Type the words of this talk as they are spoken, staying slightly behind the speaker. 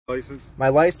License? My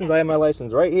license, I have my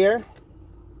license right here.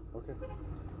 Okay.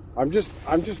 I'm just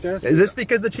asking. Is this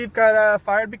because the chief got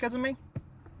fired because of me?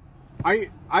 I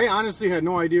honestly had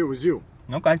no idea it was you.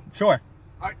 Okay, sure.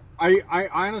 I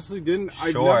honestly didn't. Sure.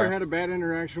 I've never had a bad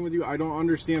interaction with you. I don't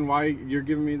understand why you're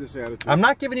giving me this attitude. I'm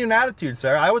not giving you an attitude,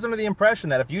 sir. I was under the impression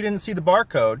that if you didn't see the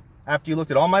barcode after you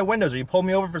looked at all my windows or you pulled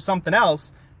me over for something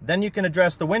else, then you can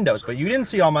address the windows. But you didn't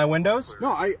see all my windows.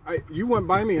 No, you went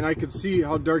by me and I could see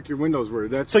how dark your windows were.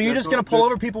 So you're just going to pull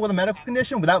over people with a medical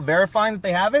condition without verifying that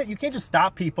they have it? You can't just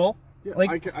stop people. Yeah,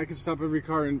 like, I can stop every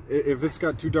car, and if it's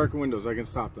got too dark windows, I can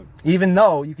stop them. Even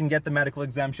though you can get the medical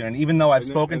exemption, and even though I've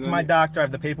spoken to my doctor, I have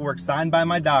the paperwork signed by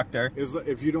my doctor.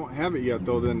 If you don't have it yet,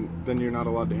 though, then you're not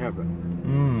allowed to have it.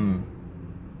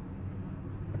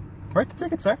 Write the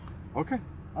ticket, sir. Okay.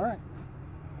 All right.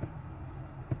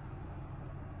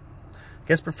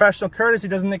 Guess professional courtesy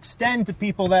doesn't extend to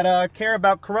people that care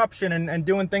about corruption and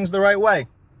doing things the right way.